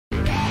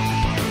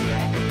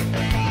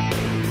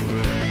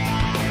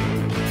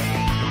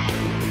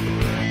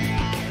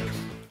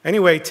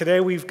Anyway,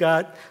 today we've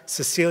got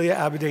Cecilia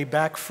Abadie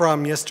back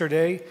from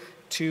yesterday.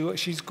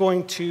 She's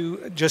going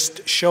to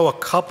just show a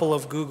couple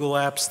of Google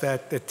apps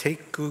that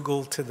take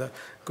Google to the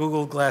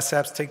Google Glass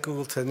apps, take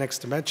Google to the next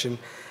dimension.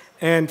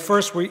 And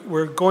first,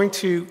 we're going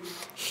to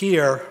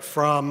hear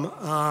from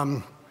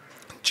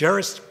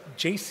Jeris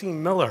JC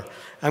Miller.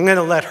 I'm going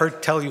to let her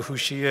tell you who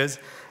she is,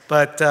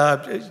 but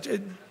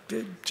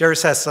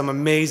Jeris has some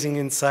amazing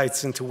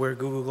insights into where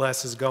Google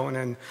Glass is going,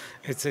 and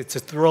it's a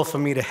thrill for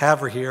me to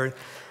have her here.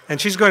 And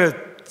she's going to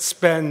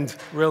spend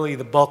really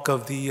the bulk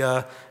of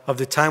the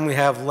time we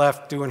have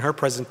left doing her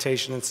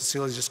presentation, and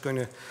Cecilia's just going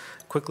to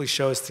quickly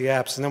show us the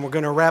apps. And then we're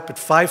going to wrap at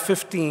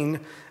 5:15,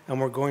 and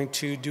we're going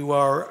to do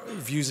our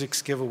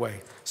Vuzix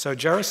giveaway. So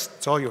Jeris,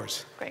 it's all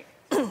yours. Great.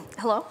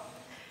 Hello.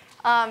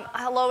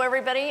 Hello,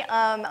 everybody.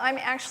 I'm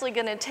actually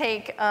going to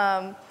take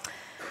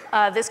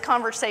this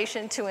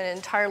conversation to an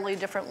entirely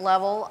different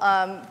level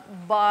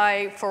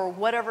for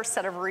whatever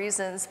set of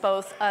reasons,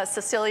 both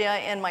Cecilia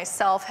and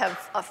myself have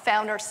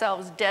found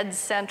ourselves dead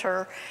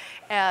center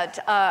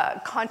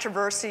at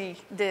controversy,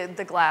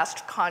 the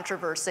glass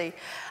controversy.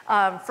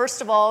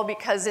 First of all,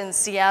 because in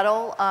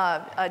Seattle,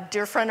 a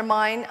dear friend of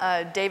mine,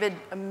 David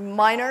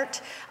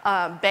Meinert,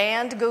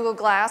 banned Google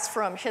Glass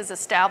from his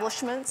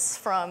establishments,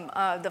 from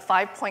the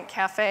 5 Point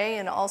Cafe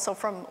and also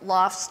from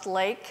Lost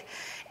Lake.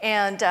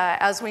 And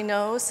as we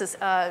know,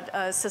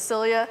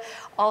 Cecilia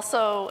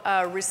also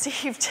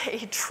received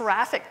a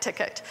traffic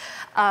ticket.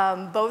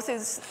 Both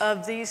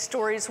of these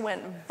stories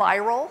went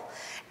viral.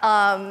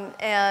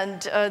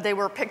 And they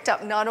were picked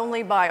up not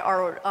only by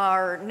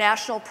our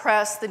national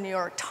press, the New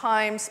York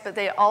Times, but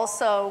they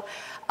also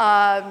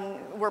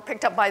were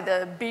picked up by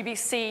the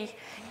BBC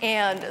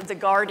and The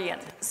Guardian.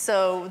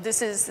 So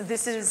this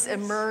is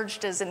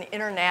emerged as an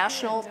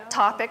international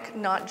topic,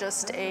 not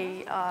just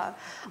a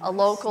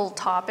local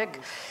topic.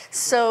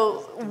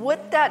 So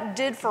what that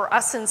did for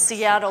us in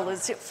Seattle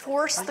is it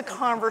forced the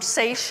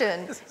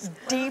conversation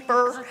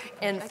deeper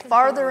and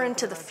farther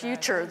into the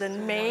future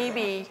than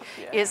maybe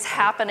is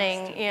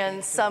happening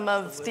in some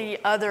of the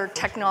other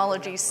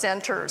technology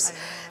centers.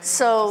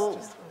 So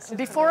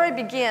before I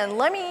begin,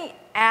 let me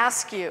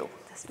ask you,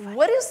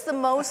 what is the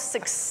most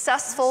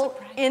successful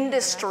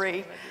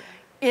industry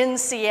in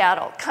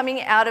Seattle,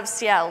 coming out of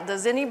Seattle?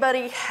 Does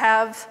anybody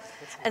have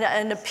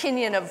an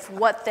opinion of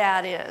what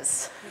that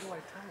is?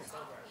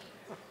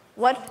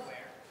 What?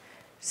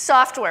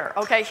 Software.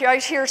 Okay, here I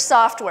hear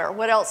software.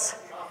 What else?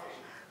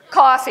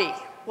 Coffee.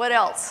 What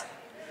else?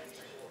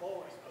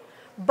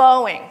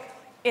 Boeing.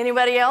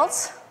 Anybody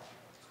else?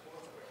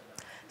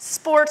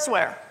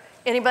 Sportswear.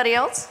 Anybody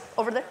else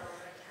over there?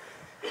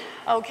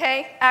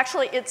 Okay,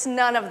 actually it's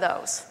none of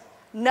those.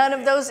 None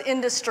of those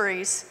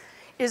industries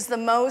is the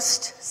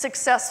most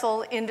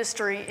successful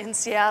industry in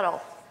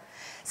Seattle.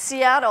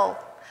 Seattle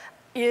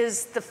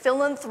is the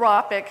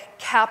philanthropic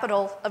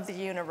capital of the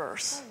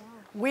universe.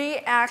 We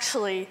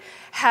actually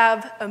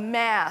have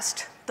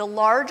amassed the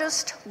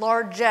largest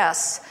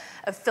largesse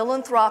of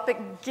philanthropic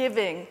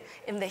giving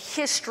in the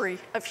history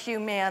of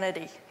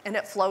humanity, and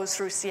it flows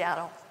through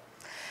Seattle.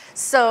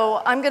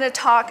 So I'm going to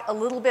talk a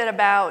little bit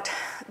about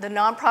the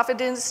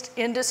nonprofit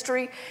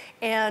industry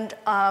and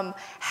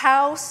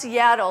how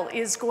Seattle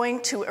is going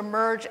to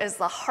emerge as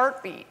the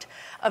heartbeat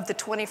of the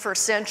 21st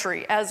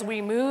century as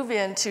we move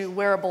into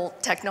wearable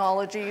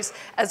technologies,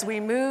 as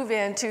we move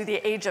into the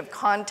age of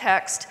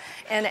context,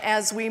 and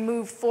as we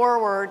move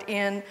forward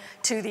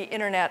into the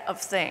Internet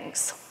of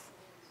Things.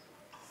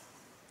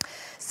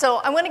 So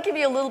I want to give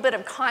you a little bit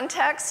of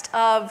context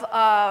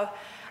of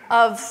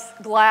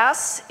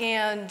glass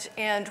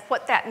and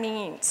what that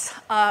means.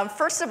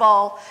 First of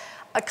all,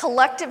 a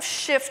collective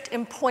shift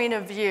in point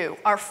of view.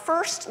 Our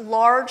first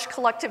large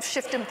collective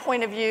shift in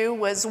point of view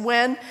was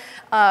when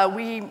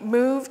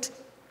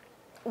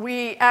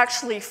we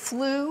actually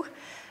flew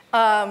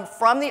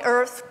from the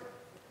Earth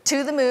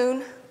to the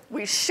moon.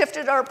 We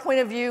shifted our point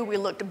of view, we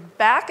looked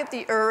back at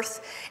the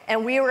Earth,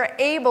 and we were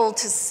able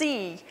to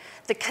see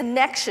the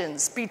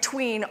connections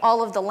between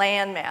all of the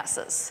land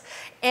masses.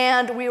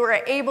 And we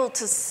were able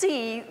to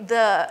see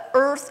the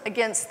Earth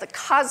against the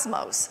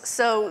cosmos.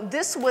 So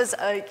this was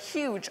a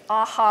huge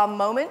aha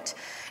moment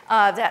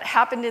that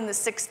happened in the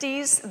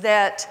 60s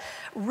that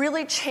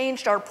really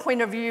changed our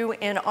point of view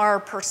and our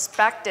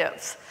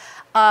perspective.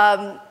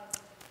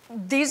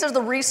 These are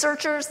the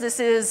researchers. This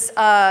is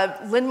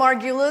Lynn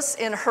Margulis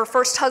and her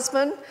first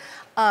husband,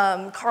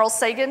 Carl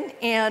Sagan,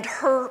 and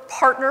her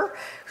partner,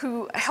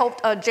 who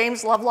helped,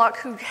 James Lovelock,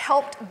 who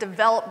helped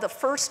develop the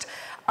first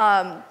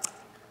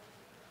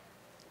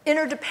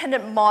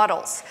interdependent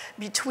models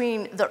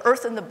between the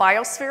Earth and the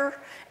biosphere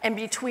and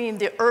between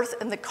the Earth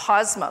and the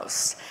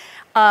cosmos.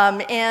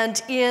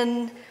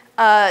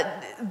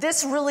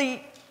 This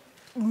really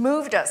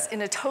moved us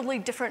in a totally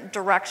different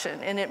direction,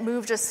 and it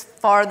moved us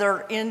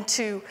farther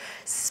into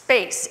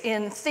space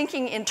in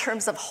thinking in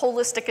terms of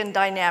holistic and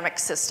dynamic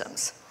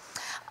systems.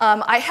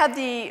 I had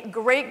the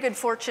great good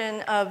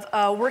fortune of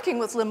working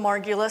with Lynn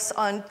Margulis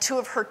on 2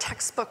 of her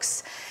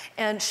textbooks,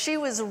 and she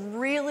was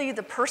really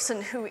the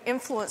person who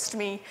influenced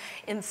me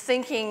in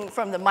thinking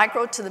from the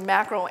micro to the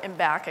macro and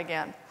back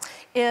again.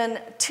 In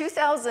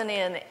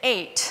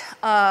 2008,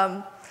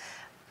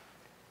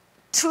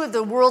 2 of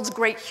the world's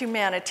great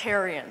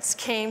humanitarians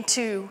came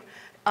to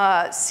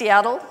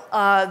Seattle.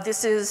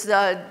 This is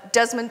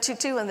Desmond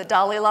Tutu and the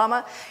Dalai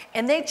Lama,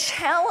 and they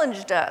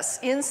challenged us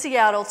in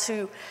Seattle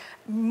to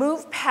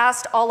move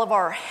past all of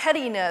our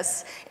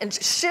headiness and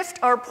shift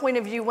our point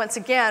of view once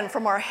again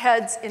from our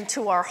heads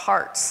into our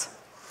hearts.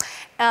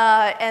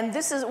 And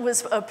this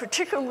was a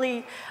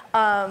particularly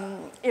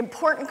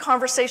important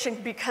conversation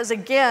because,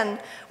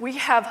 again, we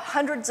have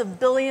hundreds of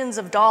billions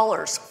of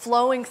dollars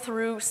flowing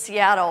through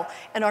Seattle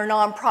and our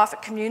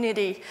nonprofit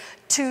community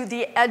to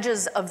the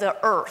edges of the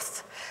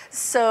earth.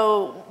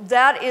 So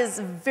that is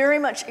very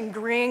much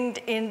ingrained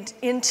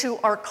into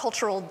our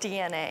cultural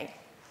DNA.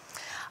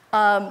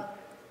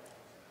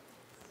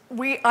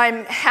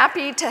 I'm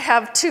happy to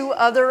have 2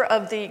 other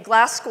of the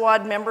Glass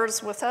Squad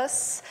members with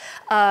us.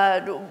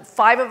 5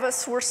 of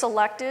us were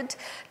selected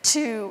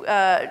to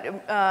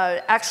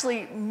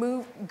actually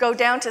go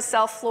down to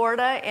South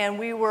Florida, and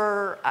we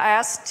were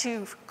asked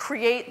to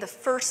create the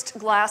first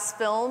glass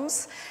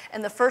films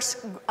and the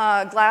first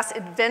glass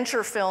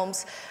adventure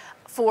films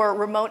for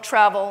remote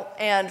travel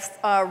and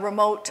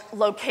remote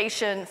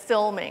location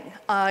filming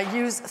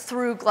used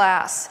through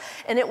glass.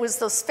 And it was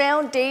those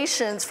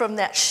foundations from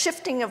that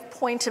shifting of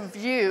point of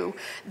view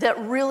that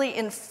really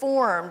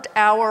informed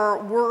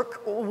our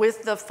work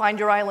with the Find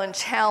Your Island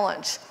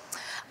Challenge.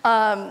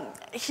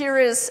 Here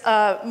is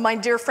my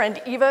dear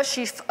friend Eva.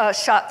 She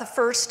shot the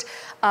first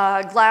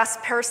glass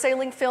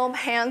parasailing film,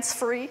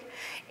 Hands-Free.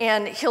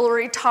 And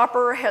Hillary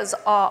Topper has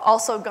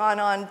also gone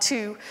on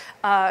to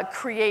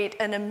create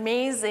an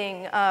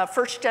amazing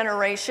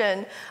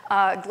first-generation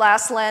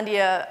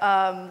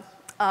Glasslandia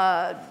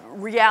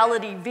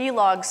reality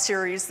vlog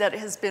series that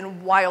has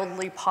been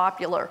wildly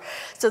popular.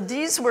 So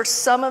these were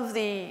some of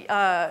the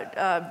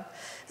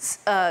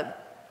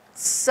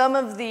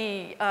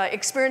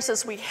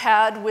experiences we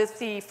had with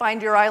the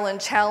Find Your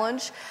Island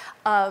Challenge.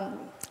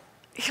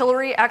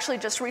 Hillary actually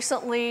just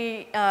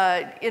recently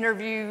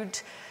interviewed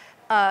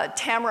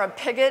Tamara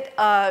Piggott,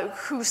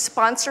 who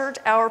sponsored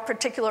our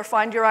particular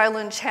Find Your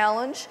Island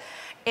Challenge.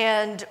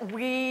 And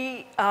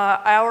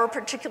our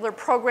particular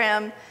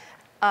program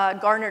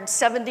garnered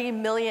 70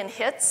 million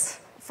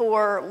hits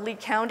for Lee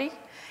County.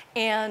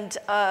 And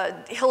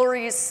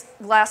Hillary's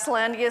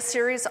Glasslandia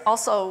series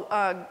also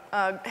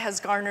has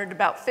garnered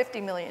about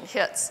 50 million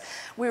hits.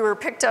 We were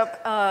picked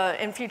up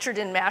and featured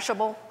in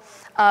Mashable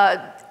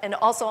and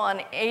also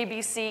on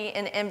ABC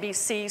and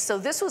NBC. So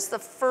this was the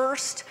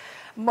first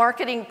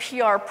marketing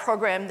PR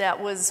program that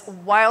was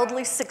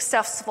wildly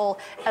successful,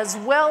 as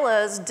well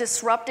as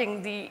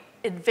disrupting the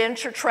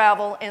adventure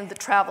travel and the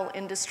travel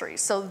industry.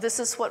 So this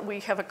is what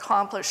we have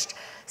accomplished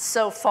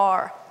so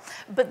far.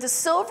 But the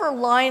silver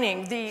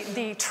lining,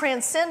 the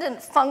transcendent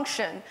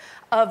function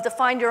of the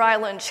Find Your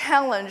Island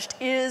Challenge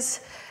is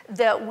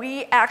that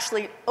we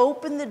actually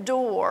open the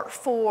door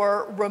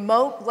for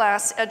remote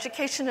glass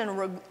education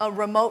and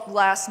remote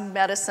glass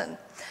medicine.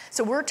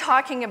 So we're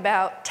talking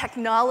about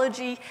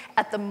technology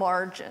at the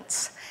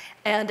margins.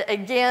 And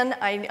again,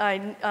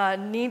 I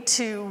need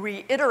to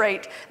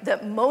reiterate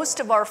that most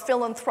of our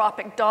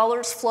philanthropic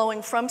dollars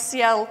flowing from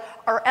Seattle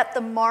are at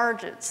the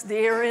margins.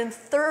 They are in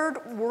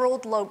third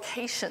world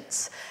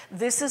locations.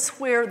 This is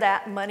where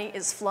that money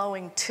is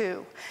flowing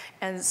to.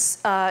 And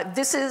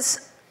this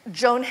is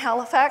Joan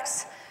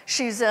Halifax.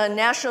 She's a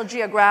National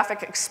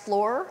Geographic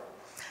explorer.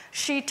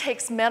 She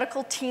takes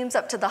medical teams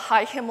up to the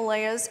high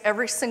Himalayas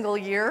every single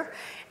year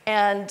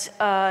and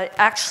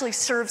actually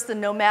serves the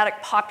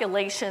nomadic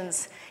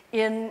populations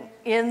in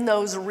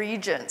those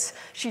regions.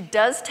 She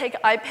does take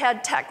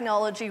iPad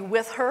technology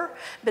with her,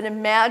 but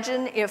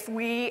imagine if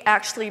we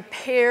actually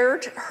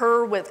paired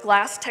her with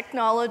glass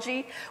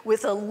technology,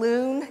 with a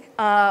loon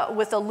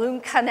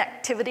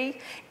connectivity,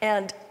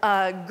 and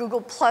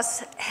Google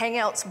Plus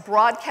Hangouts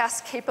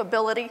broadcast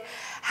capability,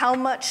 how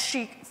much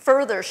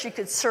further she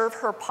could serve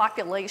her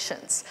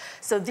populations.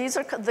 So these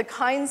are the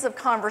kinds of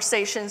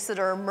conversations that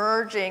are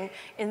emerging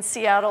in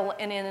Seattle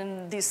and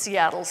in the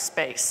Seattle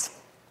space.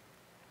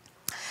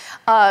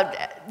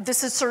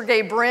 This is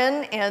Sergey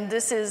Brin, and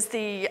this is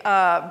the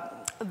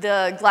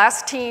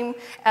glass team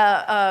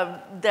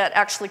that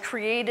actually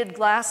created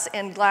glass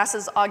and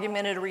glass's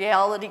augmented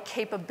reality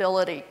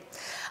capability.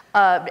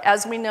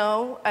 As we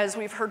know, as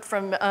we've heard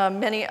from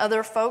many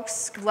other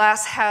folks,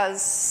 glass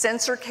has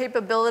sensor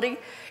capability,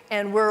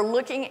 and we're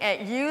looking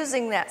at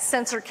using that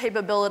sensor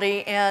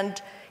capability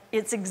and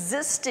its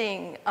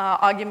existing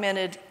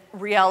augmented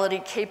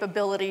reality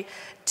capability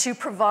to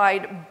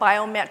provide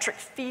biometric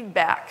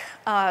feedback,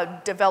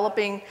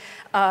 developing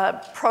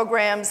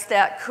programs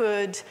that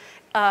could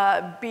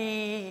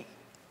be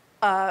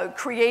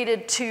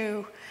created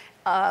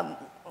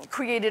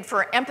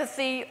for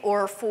empathy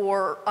or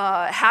for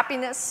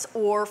happiness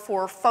or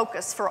for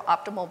focus for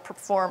optimal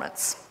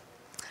performance.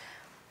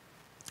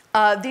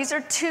 These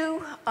are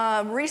two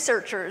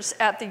researchers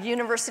at the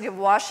University of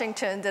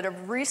Washington that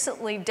have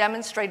recently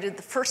demonstrated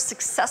the first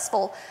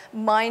successful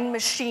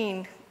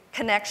mind-machine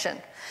connection.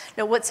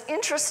 Now, what's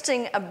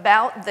interesting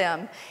about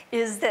them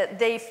is that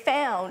they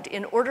found,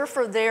 in order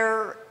for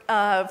their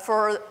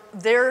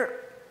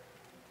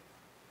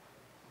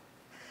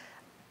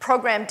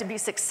program to be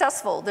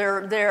successful,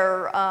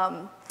 their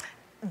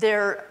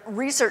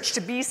research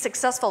to be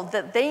successful,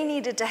 that they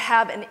needed to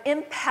have an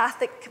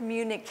empathic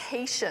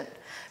communication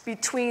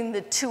between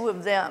the two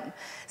of them.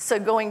 So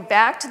going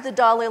back to the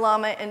Dalai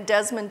Lama and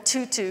Desmond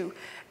Tutu,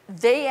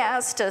 they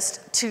asked us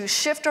to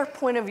shift our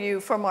point of view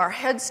from our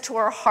heads to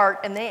our heart,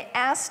 and they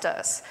asked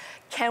us,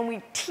 can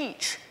we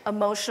teach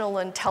emotional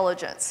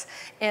intelligence?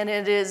 And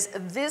it is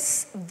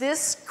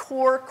this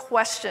core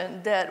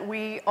question that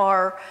we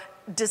are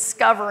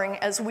discovering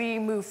as we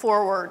move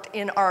forward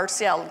in our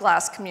Seattle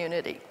Glass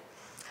community.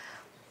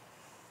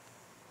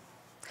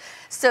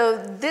 So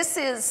this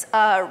is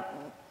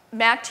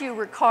Matthew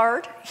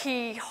Ricard.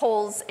 He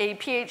holds a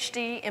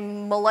PhD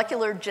in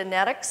molecular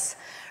genetics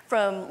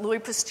from Louis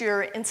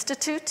Pasteur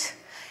Institute.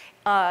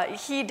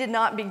 He did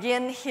not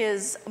begin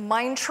his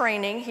mind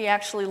training. He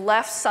actually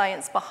left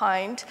science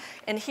behind,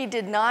 and he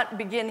did not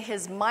begin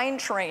his mind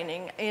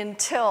training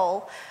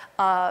until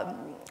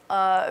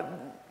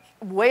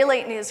way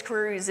late in his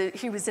career.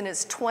 He was in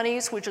his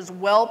 20s, which is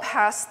well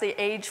past the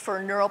age for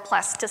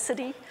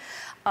neuroplasticity.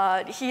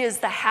 He is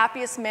the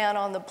happiest man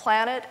on the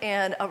planet,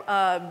 and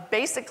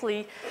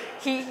basically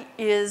he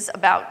is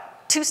about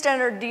 2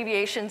 standard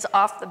deviations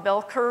off the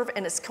bell curve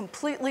and has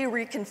completely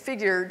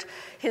reconfigured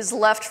his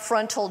left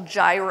frontal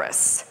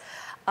gyrus.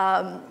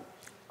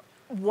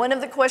 One of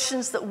the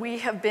questions that we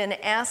have been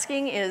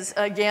asking is,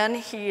 again,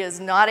 he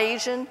is not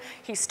Asian.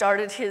 He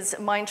started his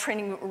mind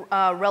training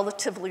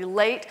relatively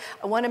late.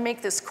 I want to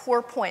make this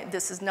core point.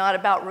 This is not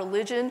about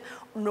religion,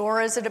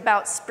 nor is it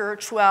about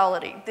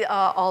spirituality.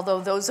 Although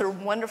those are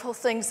wonderful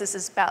things, this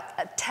is about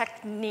a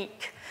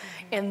technique.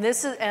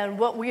 And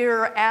what we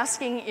are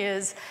asking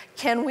is,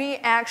 can we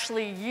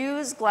actually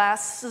use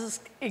Glass's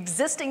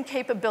existing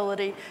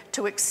capability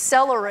to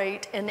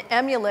accelerate and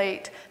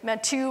emulate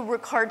Mathieu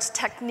Ricard's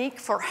technique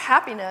for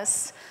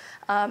happiness?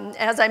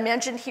 As I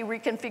mentioned, he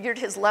reconfigured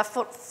his left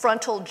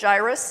frontal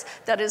gyrus.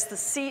 That is the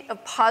seat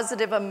of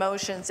positive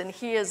emotions, and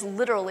he is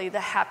literally the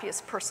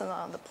happiest person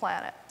on the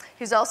planet.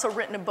 He's also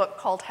written a book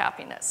called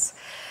Happiness.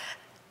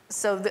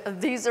 So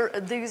these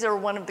are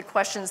one of the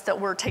questions that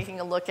we're taking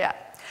a look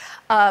at.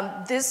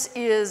 This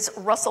is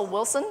Russell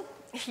Wilson.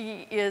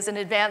 He is an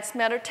advanced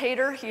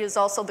meditator. He is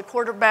also the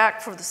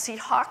quarterback for the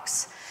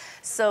Seahawks.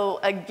 So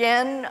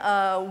again,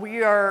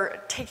 we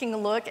are taking a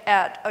look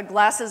at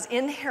Glass's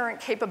inherent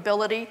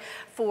capability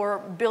for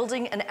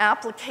building an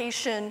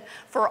application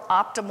for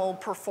optimal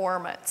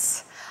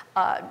performance.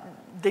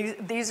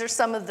 These are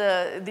some of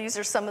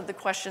the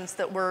questions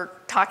that we're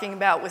talking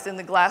about within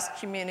the Glass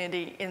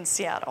community in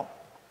Seattle.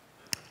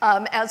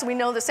 As we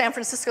know, the San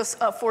Francisco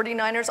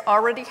 49ers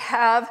already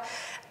have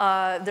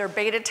their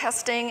beta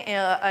testing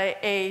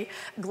a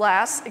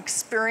Glass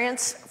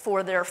experience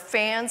for their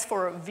fans,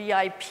 for a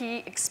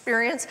VIP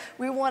experience.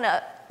 We want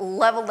to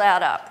level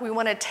that up. We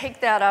want to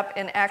take that up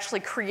and actually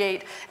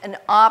create an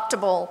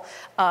optimal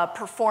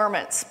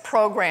performance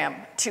program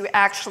to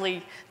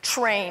actually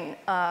train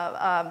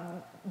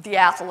the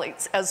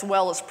athletes, as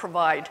well as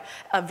provide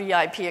a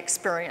VIP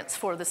experience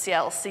for the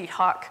Seattle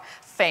Seahawks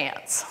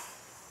fans.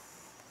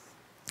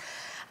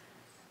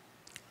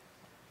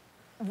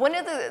 One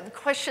of the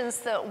questions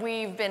that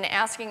we've been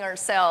asking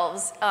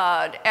ourselves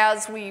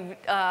as we've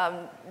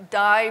done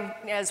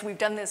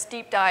this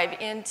deep dive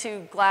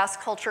into Glass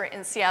culture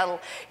in Seattle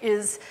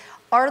is,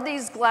 are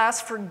these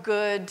Glass for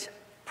Good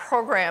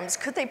programs,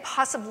 could they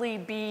possibly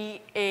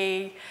be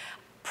a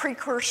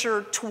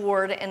precursor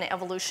toward an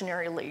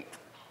evolutionary leap?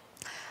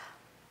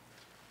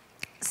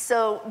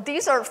 So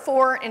these are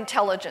 4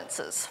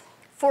 intelligences,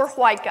 4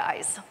 white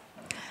guys,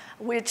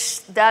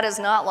 which that is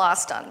not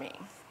lost on me.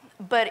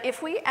 But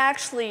if we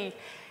actually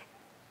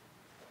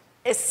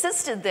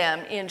assisted them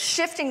in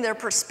shifting their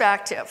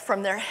perspective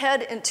from their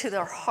head into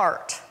their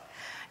heart,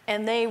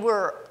 and they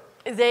were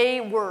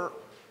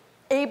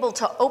able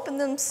to open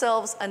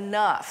themselves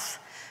enough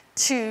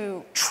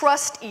to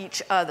trust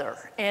each other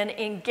and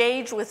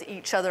engage with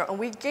each other, and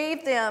we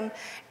gave them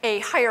a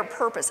higher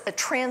purpose, a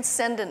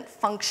transcendent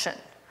function,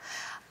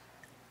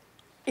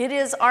 it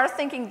is our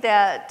thinking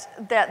that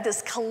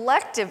this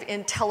collective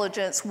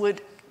intelligence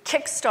would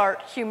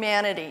kickstart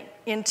humanity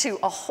into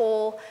a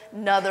whole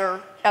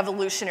nother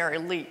evolutionary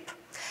leap.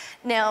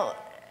 Now,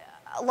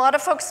 a lot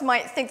of folks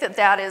might think that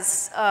that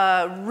is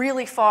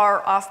really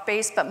far off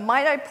base, but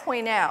might I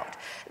point out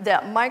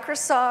that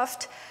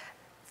Microsoft,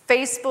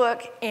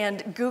 Facebook,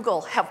 and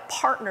Google have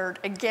partnered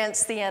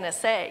against the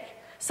NSA.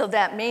 So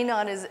that may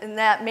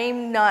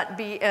not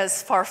be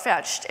as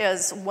far-fetched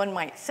as one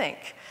might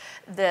think.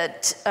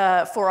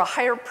 That for a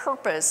higher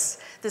purpose,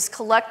 this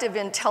collective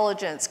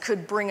intelligence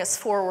could bring us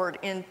forward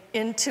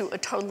into a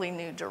totally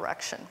new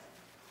direction.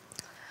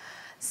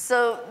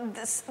 So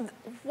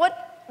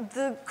what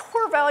the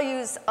core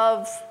values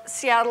of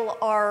Seattle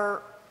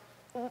are,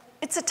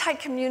 it's a tight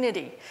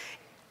community.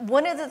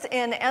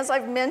 And as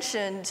I've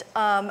mentioned,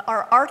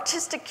 our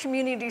artistic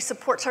community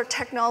supports our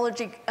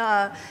technology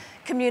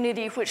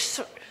community,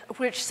 which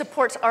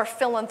supports our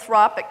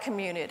philanthropic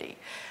community.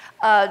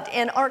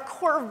 And our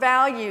core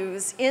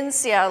values in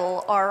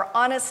Seattle are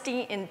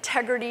honesty,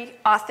 integrity,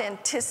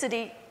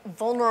 authenticity,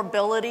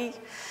 vulnerability,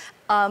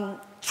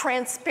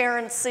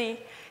 transparency,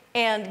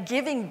 and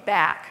giving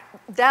back.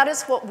 That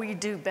is what we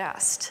do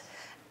best.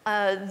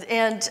 And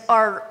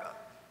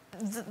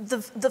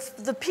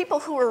the people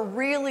who are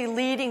really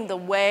leading the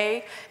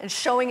way and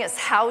showing us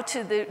how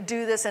to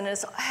do this, and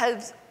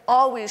has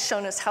always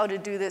shown us how to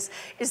do this,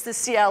 is the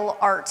Seattle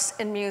arts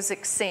and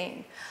music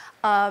scene.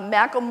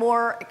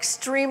 Macklemore,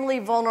 extremely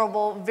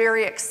vulnerable,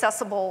 very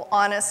accessible,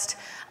 honest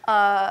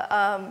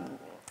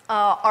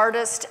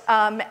artist,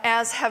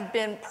 as have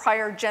been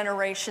prior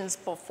generations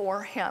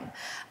before him.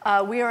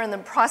 We are in the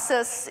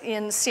process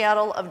in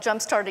Seattle of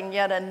jumpstarting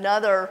yet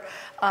another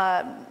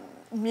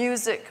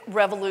music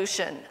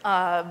revolution.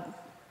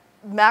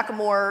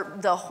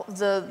 Macklemore,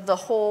 the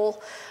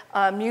whole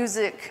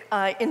music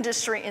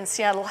industry in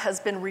Seattle has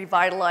been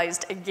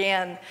revitalized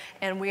again,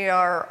 and we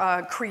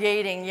are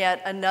creating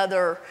yet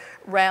another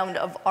round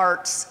of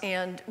arts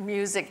and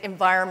music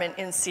environment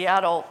in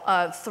Seattle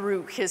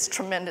through his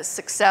tremendous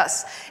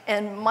success.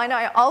 And might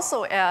I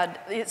also add,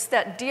 it's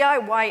that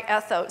DIY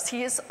ethos.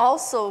 He has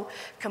also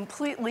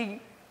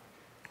completely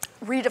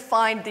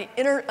redefined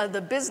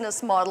the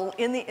business model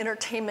in the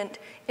entertainment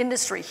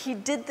industry. He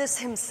did this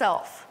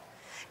himself.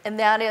 And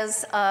that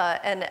is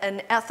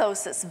an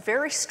ethos that's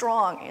very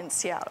strong in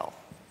Seattle.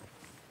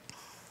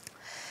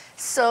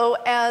 So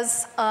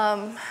as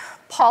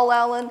Paul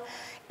Allen,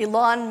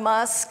 Elon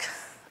Musk,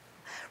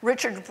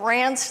 Richard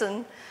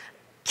Branson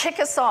kick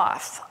us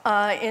off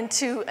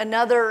into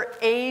another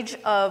age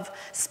of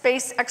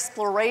space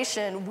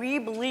exploration, we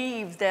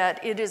believe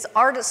that it is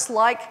artists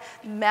like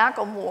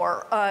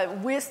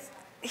Macklemore with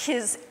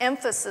his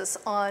emphasis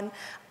on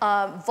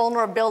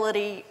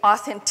vulnerability,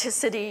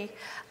 authenticity,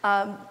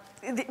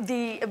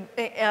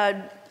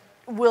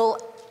 will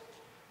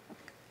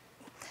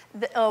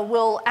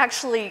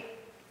actually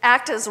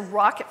act as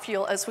rocket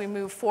fuel as we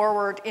move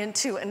forward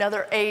into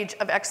another age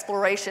of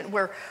exploration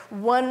where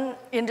one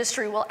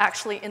industry will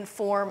actually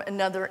inform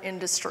another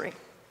industry.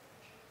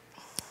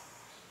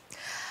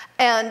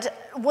 And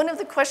one of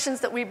the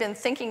questions that we've been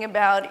thinking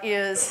about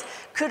is,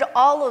 could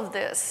all of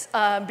this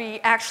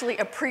be actually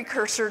a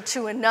precursor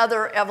to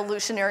another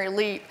evolutionary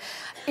leap?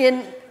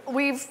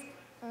 We've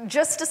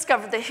just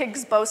discovered the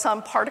Higgs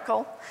boson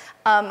particle.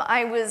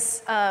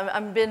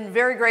 I've been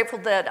very grateful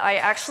that I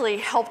actually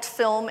helped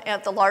film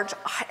at the Large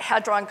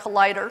Hadron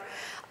Collider,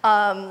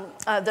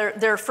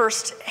 their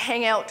first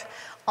hangout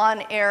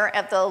on air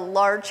at the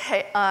Large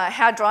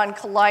Hadron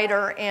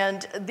Collider,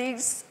 and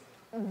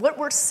what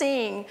we're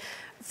seeing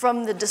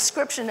from the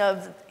description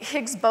of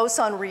Higgs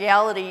boson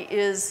reality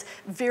is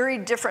very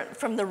different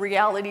from the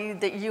reality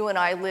that you and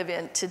I live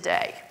in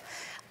today.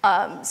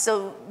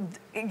 So,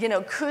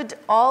 could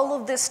all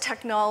of this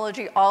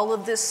technology, all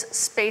of this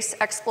space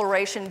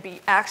exploration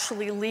be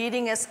actually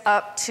leading us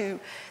up to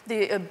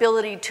the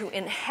ability to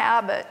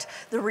inhabit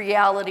the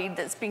reality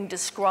that's being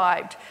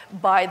described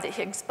by the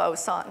Higgs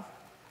boson?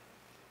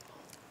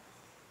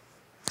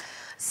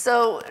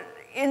 So,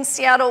 in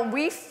Seattle,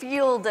 we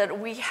feel that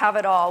we have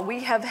it all. We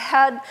have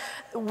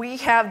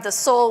the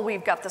soul,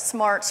 we've got the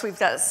smarts, we've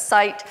got the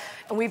sight,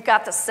 and we've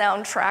got the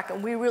soundtrack,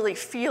 and we really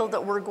feel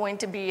that we're going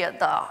to be at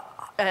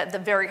the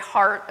very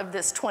heart of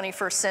this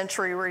 21st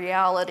century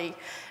reality.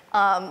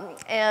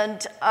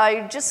 And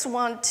I just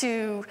want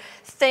to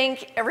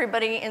thank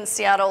everybody in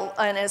Seattle,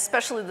 and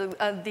especially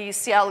the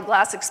Seattle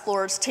Glass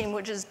Explorers team,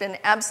 which has been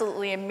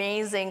absolutely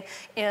amazing,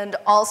 and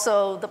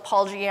also the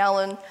Paul G.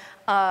 Allen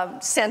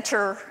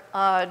Center,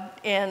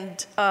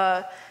 and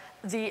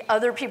the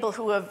other people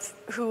who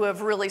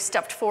have really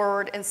stepped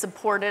forward and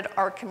supported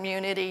our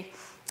community.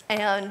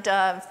 And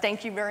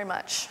thank you very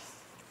much.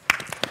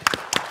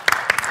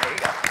 There you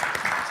go.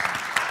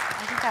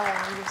 I think I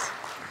want to use.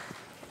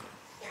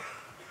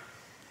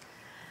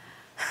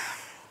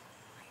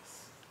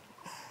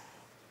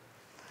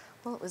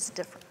 Well, it was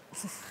different.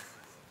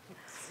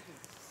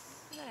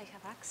 That I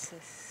have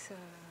access. Give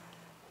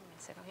me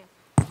a second here.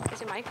 Is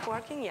the mic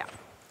working? Yeah.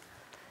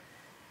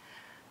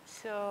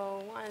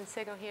 So 1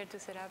 second here to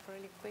set up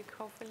really quick,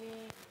 hopefully.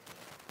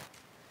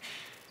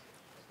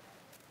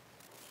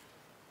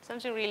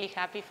 Something really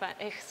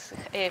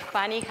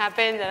funny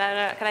happened.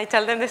 And can I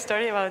tell them the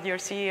story about your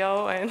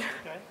CEO? And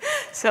okay.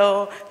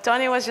 So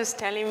Tony was just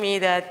telling me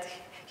that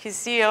his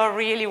CEO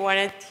really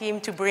wanted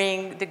him to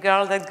bring the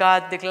girl that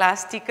got the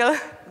glass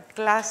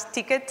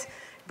ticket,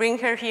 bring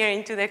her here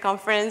into the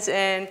conference,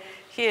 and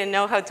he didn't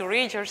know how to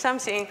reach or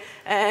something,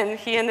 and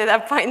he ended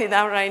up finding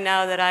out right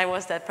now that I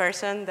was that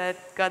person that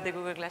got the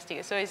Google Glass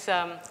ticket. So it's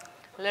a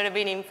little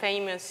bit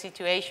infamous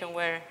situation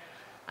where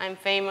I'm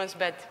famous,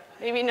 but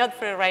maybe not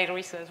for the right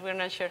reasons. We're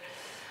not sure.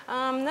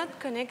 I'm not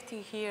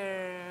connecting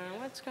here.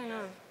 What's going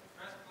on?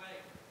 Press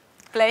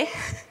play. Play?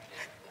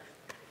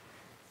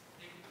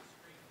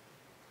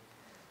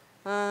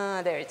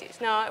 There it is.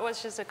 No, it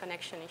was just a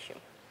connection issue.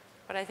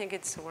 But I think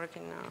it's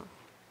working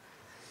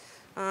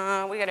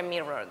now. We got a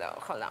mirror, though.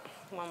 Hold on.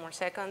 One more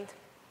second.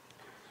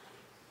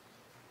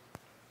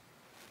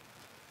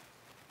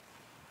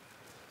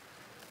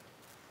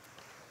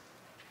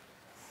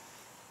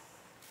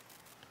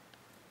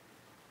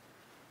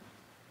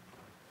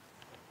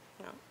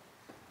 No.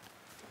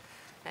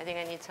 I think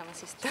I need some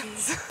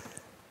assistance.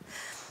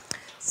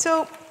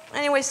 So,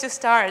 anyways, to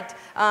start,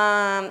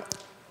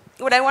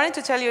 what I wanted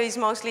to tell you is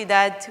mostly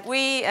that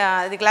we,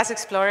 the glass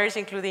explorers,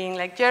 including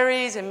like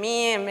Jeris and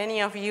me and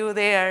many of you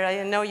there,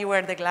 I know you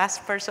were the glass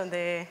person,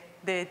 the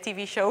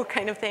TV show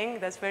kind of thing.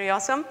 That's very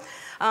awesome.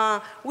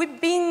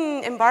 We've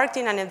been embarked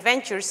in an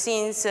adventure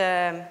since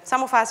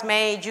some of us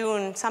May,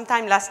 June,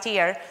 sometime last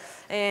year.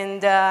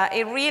 And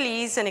it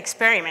really is an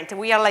experiment.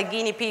 We are like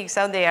guinea pigs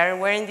out there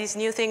wearing this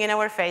new thing in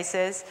our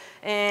faces.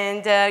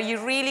 And you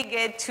really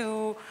get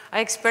to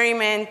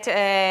experiment,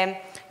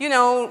 you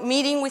know,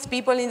 meeting with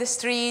people in the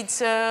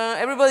streets.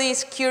 Everybody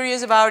is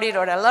curious about it,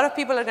 or a lot of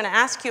people are going to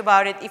ask you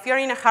about it. If you're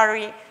in a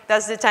hurry,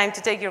 that's the time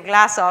to take your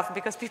glass off,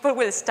 because people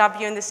will stop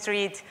you in the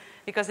street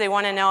because they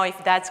want to know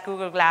if that's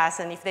Google Glass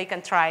and if they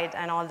can try it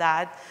and all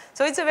that.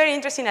 So it's a very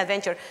interesting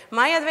adventure.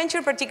 My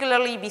adventure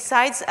particularly,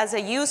 besides as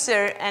a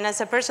user and as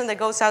a person that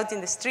goes out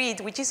in the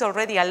street, which is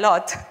already a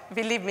lot,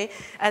 believe me,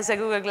 as a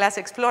Google Glass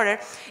Explorer,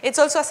 it's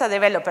also as a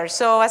developer.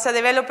 So as a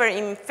developer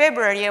in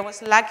February, I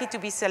was lucky to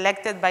be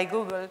selected by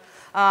Google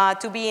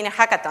to be in a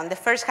hackathon, the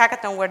first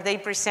hackathon where they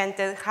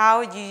presented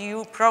how do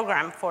you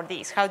program for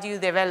this, how do you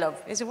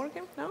develop. Is it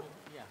working? No?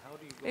 Yeah, how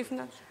do you go if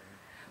not,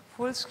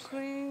 full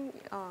screen,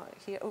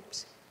 here,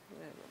 oops,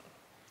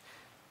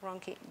 wrong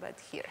key, but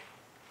here.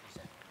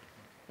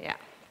 Yeah.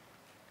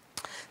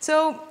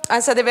 So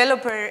as a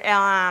developer,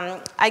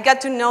 I got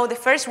to know the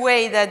first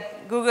way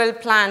that Google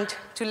planned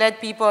to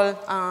let people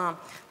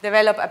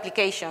develop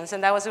applications,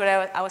 and that was what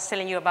I was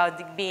telling you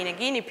about being a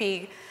guinea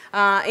pig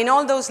in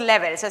all those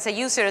levels, as a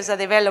user, as a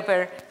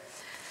developer.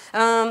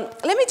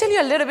 Let me tell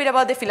you a little bit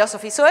about the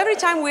philosophy. So every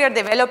time we are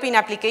developing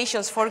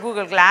applications for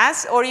Google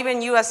Glass, or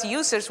even you as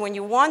users, when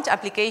you want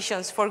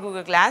applications for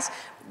Google Glass,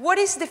 what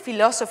is the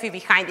philosophy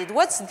behind it?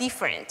 What's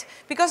different?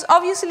 Because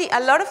obviously, a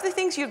lot of the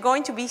things you're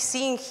going to be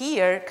seeing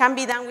here can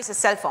be done with a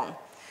cell phone.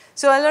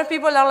 So a lot of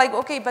people are like,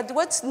 okay, but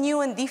what's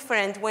new and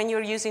different when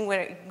you're using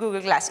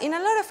Google Glass? In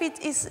a lot of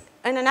it is,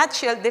 in a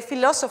nutshell, the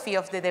philosophy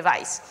of the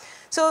device.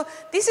 So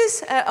this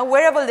is a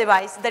wearable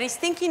device that is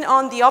thinking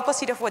on the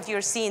opposite of what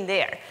you're seeing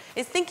there.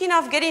 It's thinking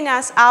of getting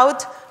us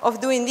out of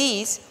doing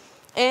this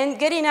and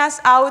getting us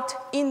out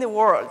in the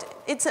world.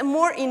 It's a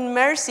more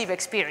immersive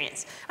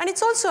experience. And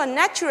it's also a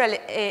natural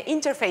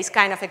interface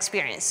kind of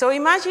experience. So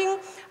imagine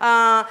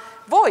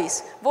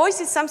voice.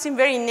 Voice is something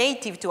very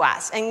native to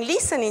us. And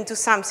listening to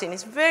something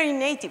is very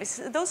native.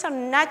 Those are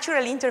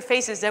natural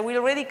interfaces that we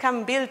already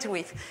can build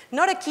with.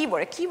 Not a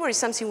keyboard. A keyboard is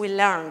something we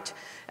learned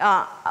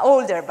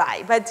older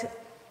by. But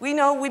we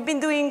know we've been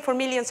doing for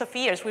millions of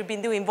years. We've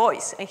been doing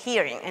voice and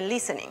hearing and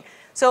listening.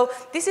 So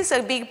this is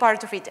a big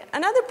part of it.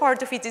 Another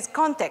part of it is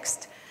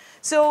context.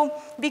 So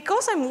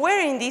because I'm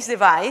wearing this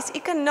device,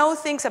 it can know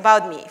things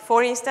about me.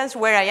 For instance,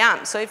 where I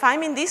am. So if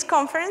I'm in this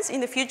conference,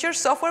 in the future,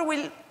 software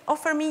will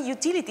offer me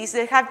utilities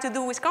that have to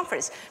do with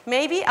conference.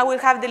 Maybe I will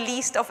have the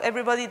list of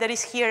everybody that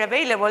is here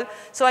available,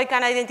 so I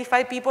can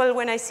identify people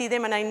when I see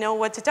them and I know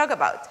what to talk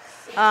about.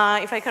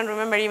 If I can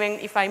remember even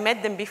if I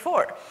met them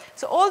before.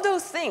 So all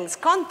those things,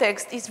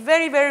 context is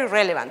very, very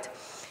relevant.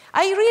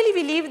 I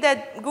really believe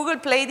that Google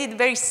played it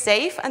very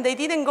safe, and they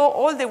didn't go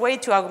all the way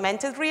to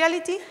augmented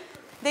reality.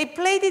 They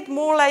played it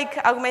more like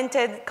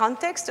augmented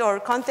context or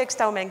context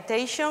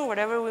augmentation,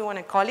 whatever we want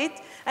to call it.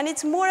 And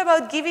it's more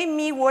about giving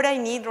me what I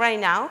need right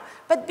now,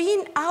 but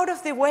being out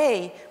of the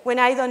way when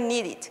I don't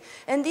need it.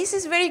 And this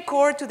is very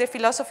core to the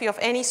philosophy of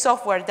any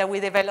software that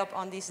we develop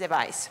on this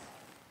device.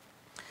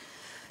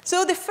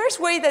 So the first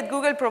way that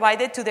Google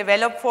provided to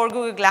develop for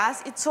Google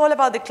Glass, it's all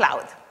about the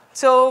cloud.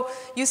 So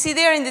you see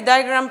there in the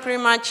diagram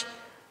pretty much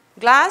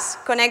Glass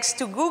connects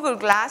to Google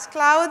Glass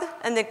Cloud,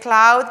 and the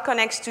cloud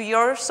connects to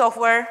your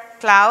software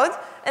cloud,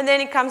 and then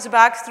it comes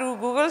back through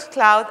Google's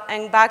cloud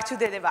and back to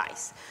the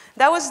device.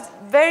 That was a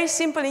very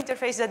simple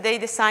interface that they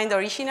designed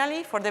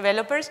originally for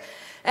developers,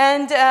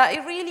 and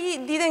it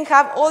really didn't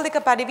have all the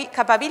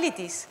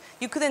capabilities.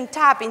 You couldn't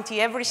tap into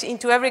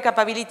every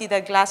capability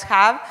that Glass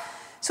have.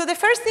 So the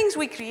first things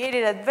we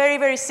created are very,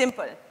 very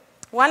simple.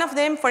 One of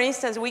them, for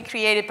instance, we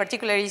created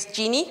particularly is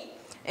Genie.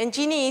 And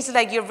Genie is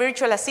like your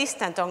virtual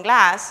assistant on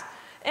Glass.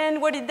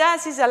 And what it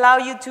does is allow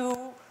you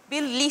to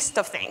build a list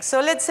of things.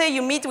 So let's say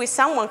you meet with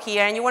someone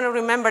here and you want to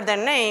remember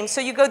their name. So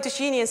you go to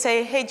Genie and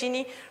say, hey,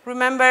 Genie,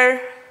 remember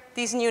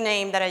this new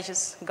name that I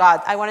just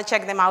got. I want to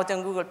check them out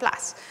on Google+.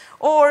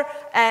 Or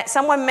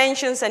someone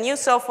mentions a new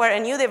software, a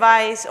new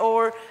device,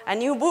 or a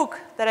new book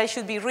that I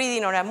should be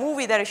reading, or a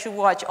movie that I should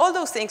watch, all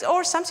those things,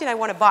 or something I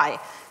want to buy.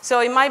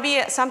 So it might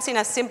be something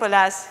as simple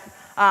as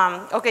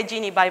okay,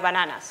 Ginny, buy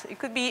bananas. It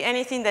could be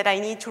anything that I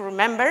need to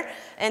remember,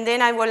 and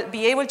then I will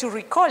be able to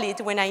recall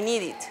it when I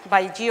need it,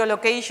 by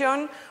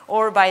geolocation,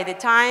 or by the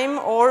time,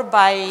 or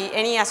by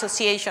any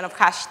association of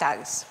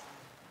hashtags.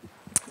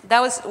 That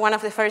was one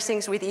of the first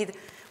things we did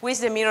with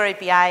the Mirror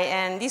API,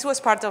 and this was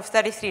part of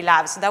 33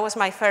 Labs. That was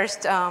my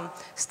first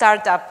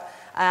startup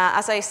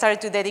as I started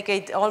to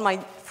dedicate all my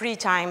free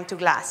time to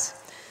glass.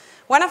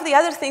 One of the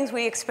other things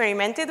we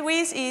experimented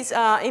with is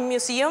in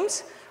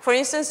museums, for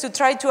instance, to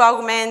try to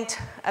augment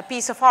a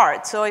piece of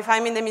art. So if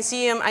I'm in the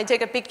museum, I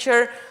take a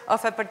picture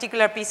of a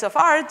particular piece of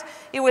art,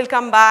 it will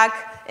come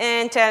back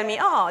and tell me,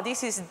 oh,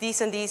 this is this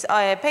and this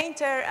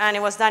painter, and it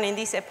was done in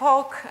this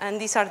epoch,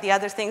 and these are the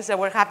other things that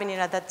were happening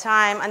at that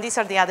time, and these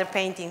are the other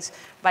paintings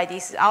by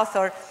this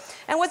author.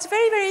 And what's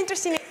very, very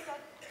interesting is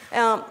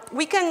that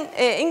we can,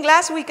 in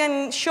glass, we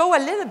can show a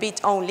little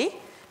bit only,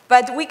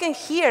 but we can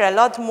hear a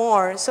lot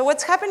more. So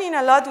what's happening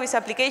a lot with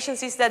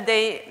applications is that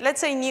they,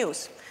 let's say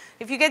news.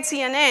 If you get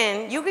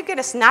CNN, you could get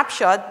a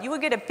snapshot, you would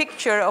get a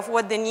picture of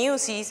what the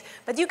news is,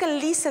 but you can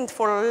listen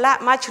for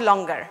much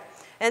longer.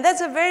 And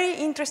that's a very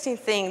interesting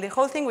thing, the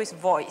whole thing with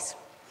voice.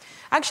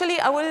 Actually,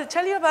 I will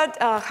tell you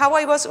about how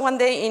I was one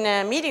day in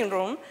a meeting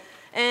room,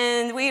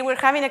 and we were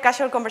having a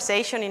casual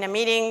conversation in a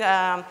meeting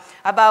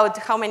about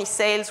how many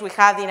sales we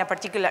had in a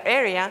particular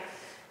area.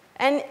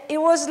 And it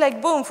was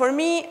like, boom, for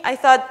me, I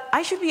thought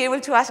I should be able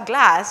to ask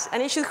glass,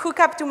 and it should hook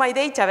up to my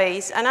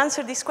database and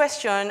answer this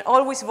question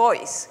all with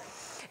voice.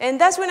 And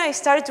that's when I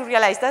started to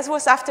realize, that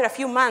was after a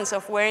few months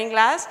of wearing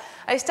glass,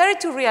 I started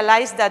to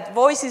realize that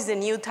voice is the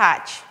new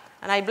touch.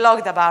 And I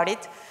blogged about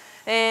it.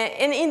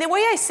 And in the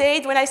way I say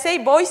it, when I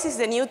say voice is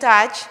the new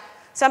touch,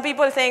 some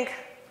people think,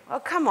 oh,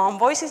 come on,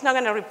 voice is not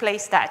going to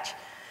replace touch.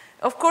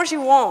 Of course it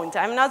won't.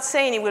 I'm not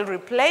saying it will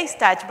replace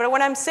touch, but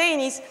what I'm saying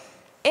is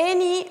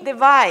any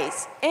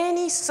device,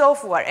 any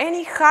software,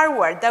 any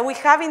hardware that we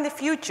have in the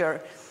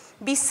future,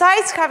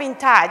 besides having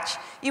touch,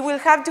 it will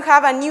have to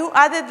have a new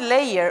added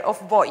layer of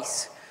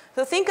voice.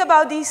 So think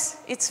about this.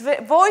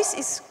 Voice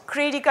is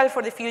critical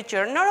for the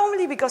future, not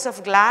only because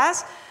of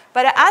glass,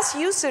 but as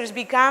users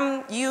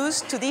become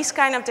used to this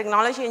kind of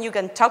technology and you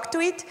can talk to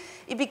it,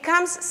 it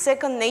becomes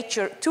second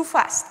nature too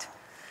fast.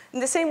 In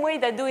the same way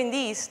that doing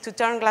this to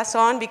turn glass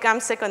on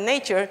becomes second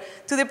nature,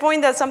 to the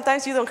point that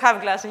sometimes you don't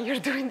have glass and you're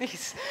doing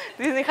this.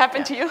 Didn't it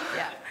happen to you?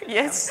 Yeah.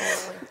 Yes?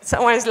 Absolutely.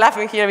 Someone is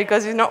laughing here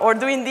because you know, or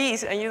doing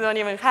this and you don't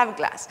even have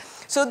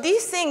glass. So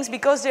these things,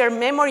 because they're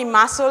memory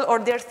muscle or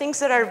they're things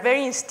that are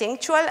very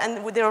instinctual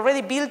and they're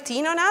already built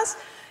in on us,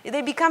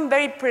 they become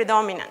very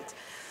predominant.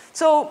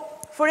 So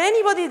for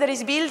anybody that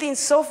is building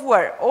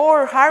software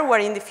or hardware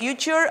in the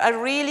future,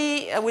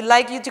 I would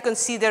like you to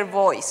consider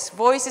voice.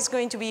 Voice is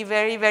going to be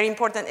very, very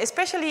important,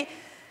 especially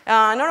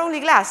not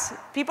only glass.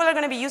 People are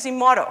going to be using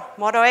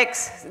Moto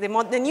X,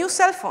 the new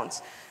cell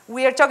phones.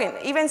 We are talking,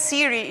 even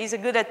Siri is a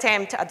good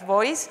attempt at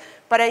voice,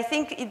 but I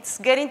think it's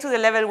getting to the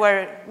level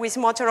where with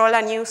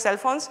Motorola new cell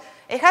phones,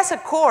 it has a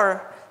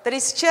core that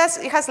is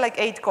just, it has like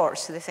 8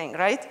 cores, the thing,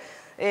 right?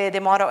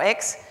 The Moto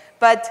X.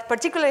 But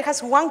particularly it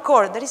has one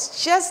core that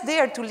is just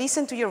there to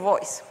listen to your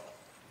voice.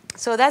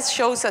 So that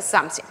shows us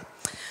something.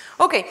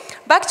 Okay,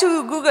 back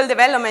to Google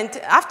development.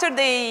 After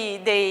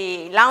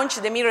they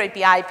launched the Mirror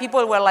API,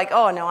 people were like,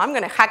 oh no, I'm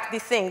going to hack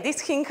this thing.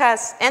 This thing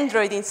has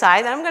Android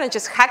inside, and I'm going to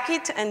just hack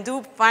it and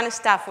do fun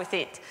stuff with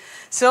it.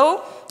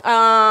 So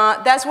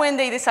that's when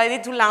they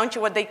decided to launch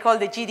what they call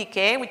the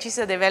GDK, which is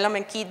a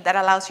development kit that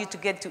allows you to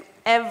get to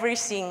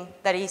everything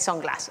that is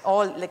on glass,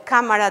 all the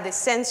camera, the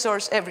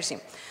sensors, everything.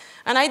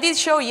 And I did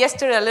show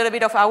yesterday a little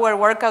bit of our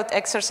workout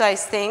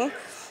exercise thing,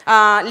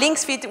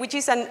 Links Fit, which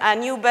is a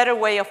new, better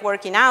way of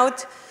working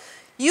out,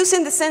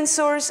 using the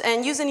sensors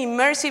and using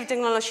immersive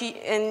technology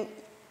and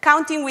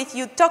counting with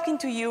you, talking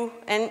to you,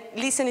 and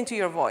listening to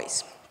your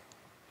voice.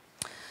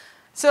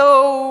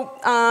 So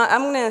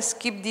I'm going to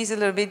skip this a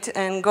little bit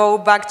and go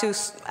back to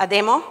a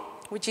demo,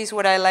 which is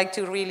what I like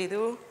to really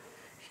do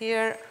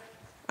here.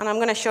 And I'm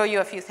going to show you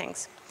a few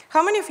things.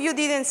 How many of you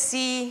didn't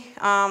see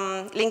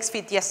Links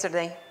Fit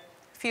yesterday?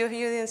 Few of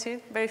you didn't see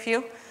it? Very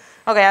few?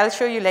 Okay, I'll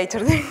show you later.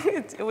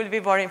 It will be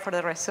boring for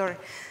the rest, sorry.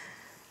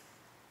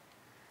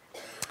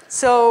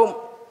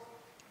 So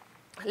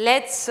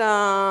let's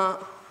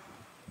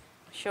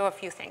show a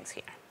few things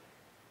here.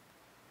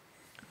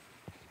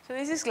 So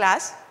this is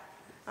glass.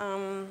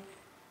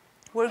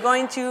 We're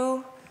going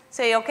to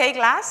say, okay,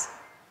 glass.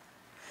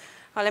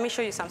 Oh, let me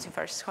show you something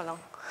first. Hold on.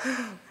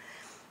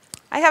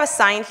 I have a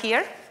sign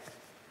here.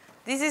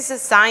 This is a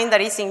sign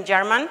that is in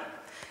German.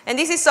 And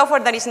this is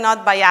software that is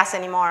not by us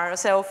anymore.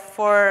 So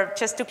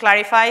just to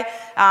clarify,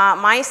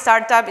 my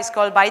startup is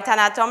called Byte An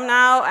Atom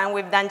now, and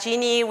we've done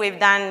Genie, we've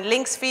done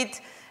Links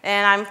Fit,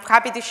 and I'm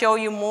happy to show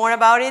you more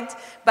about it.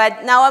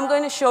 But now I'm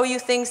going to show you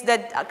things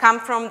that come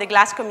from the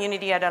glass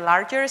community at a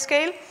larger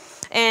scale.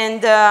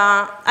 And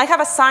I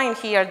have a sign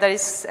here that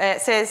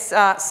says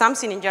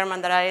something in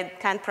German that I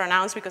can't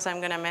pronounce because I'm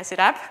going to mess it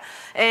up.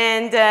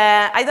 And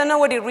I don't know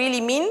what it really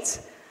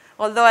means.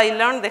 Although I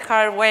learned the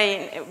hard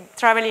way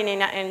traveling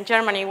in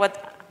Germany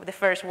what the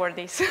first word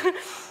is.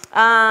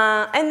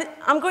 And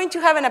I'm going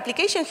to have an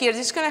application here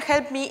that's going to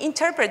help me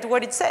interpret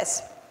what it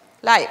says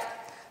live.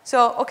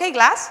 So, OK,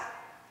 Glass,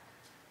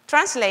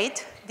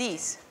 translate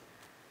these.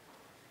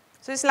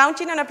 So it's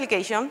launching an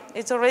application.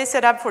 It's already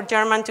set up for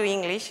German to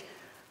English.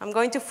 I'm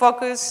going to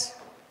focus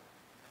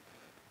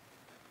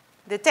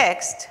the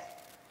text.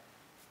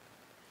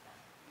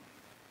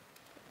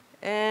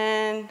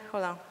 And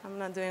hold on, I'm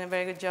not doing a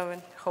very good job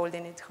at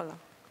holding it. Hold on.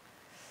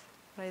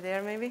 Right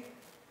there, maybe.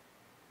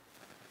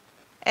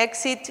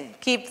 Exit,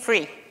 keep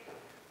free.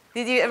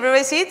 Did you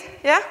everybody see it?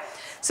 Yeah?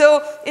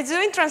 So it's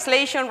doing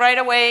translation right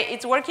away.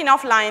 It's working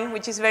offline,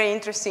 which is very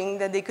interesting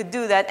that they could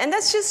do that. And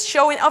that's just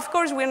showing, of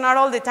course, we're not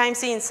all the time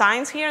seeing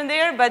signs here and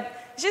there, but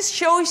it just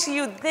shows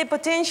you the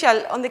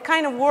potential on the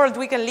kind of world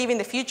we can live in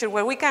the future,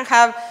 where we can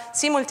have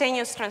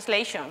simultaneous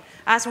translation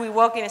as we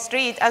walk in the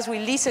street, as we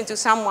listen to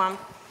someone,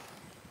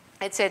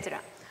 etc.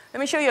 Let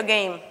me show you a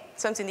game,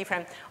 something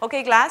different.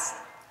 OK, Glass,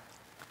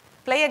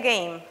 play a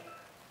game.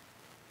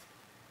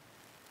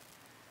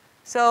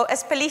 So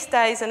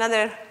Espelista is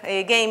another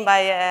game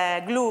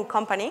by Glue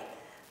company.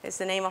 It's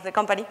the name of the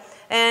company.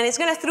 And it's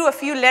going to throw a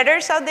few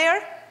letters out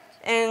there,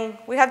 and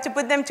we have to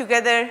put them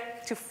together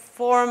to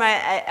form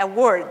a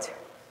word.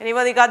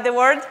 Anybody got the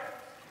word?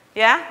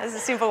 Yeah? That's a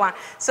simple one.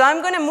 So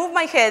I'm going to move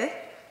my head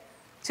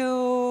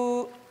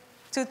to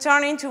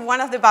turn into one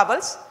of the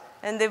bubbles,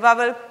 and the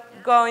bubble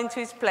go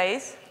into its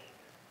place.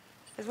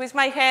 With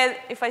my head,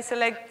 if I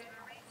select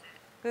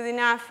good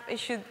enough, it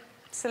should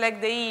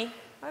select the E.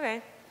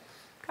 OK.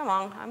 Come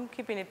on, I'm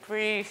keeping it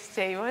pretty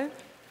stable.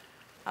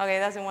 OK,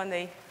 doesn't want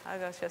the E. I'll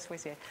go just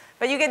with it.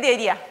 But you get the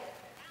idea.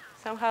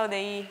 Somehow the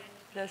E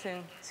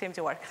doesn't seem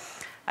to work.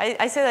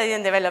 I said I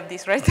didn't develop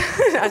this, right?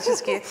 I was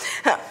just kidding.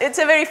 It's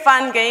a very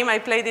fun game. I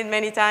played it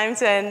many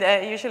times, and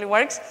it usually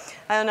works.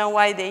 I don't know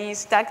why the E is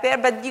stuck there,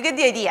 but you get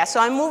the idea. So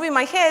I'm moving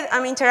my head.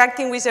 I'm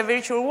interacting with a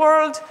virtual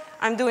world.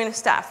 I'm doing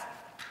stuff.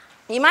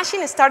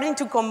 Imagine starting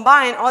to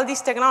combine all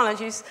these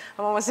technologies.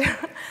 I'm almost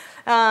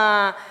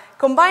there.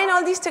 Combine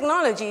all these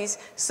technologies.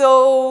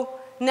 So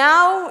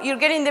now you're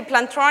getting the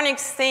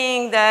Plantronics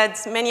thing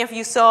that many of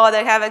you saw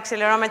that have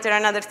accelerometer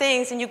and other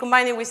things, and you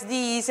combine it with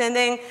these, and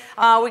then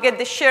we get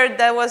the shirt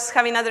that was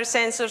having other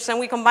sensors, and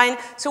we combine.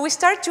 So we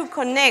start to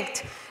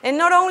connect, and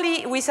not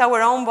only with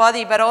our own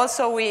body, but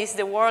also with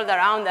the world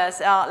around us.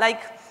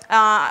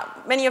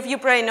 Many of you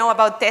probably know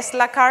about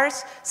Tesla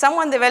cars.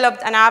 Someone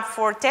developed an app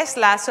for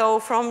Tesla, so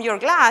from your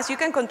glass, you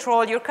can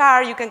control your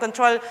car, you can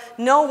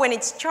know when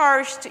it's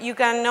charged, you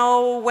can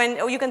know when,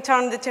 or you can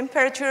turn the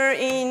temperature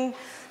in,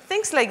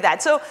 things like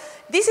that. So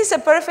this is a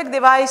perfect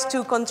device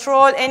to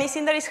control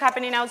anything that is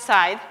happening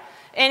outside,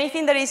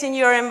 anything that is in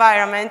your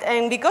environment,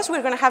 and because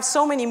we're going to have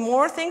so many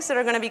more things that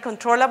are going to be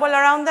controllable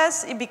around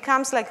us, it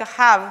becomes like a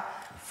hub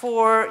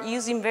for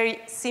using very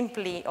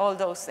simply all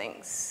those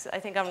things. I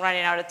think I'm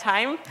running out of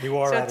time. You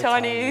are out of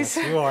time. Yes,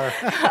 you are.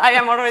 I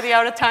am already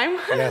out of time?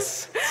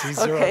 Yes.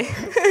 Okay.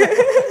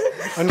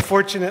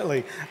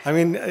 Unfortunately. I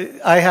mean,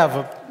 I have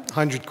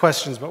 100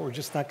 questions, but we're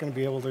just not going to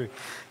be able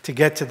to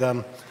get to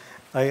them.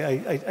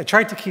 I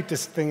tried to keep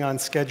this thing on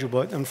schedule,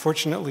 but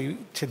unfortunately,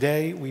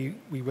 today we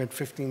went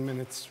 15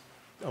 minutes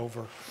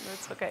over.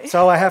 That's OK.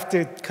 So I have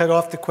to cut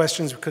off the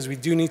questions because we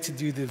do need to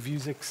do the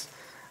Vuzix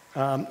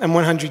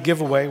M100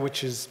 giveaway,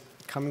 which is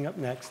coming up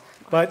next.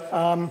 But,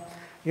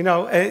 you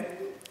know,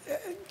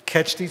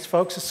 catch these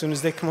folks as soon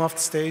as they come off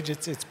the stage.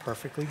 It's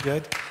perfectly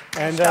good.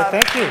 And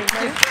thank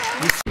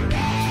you.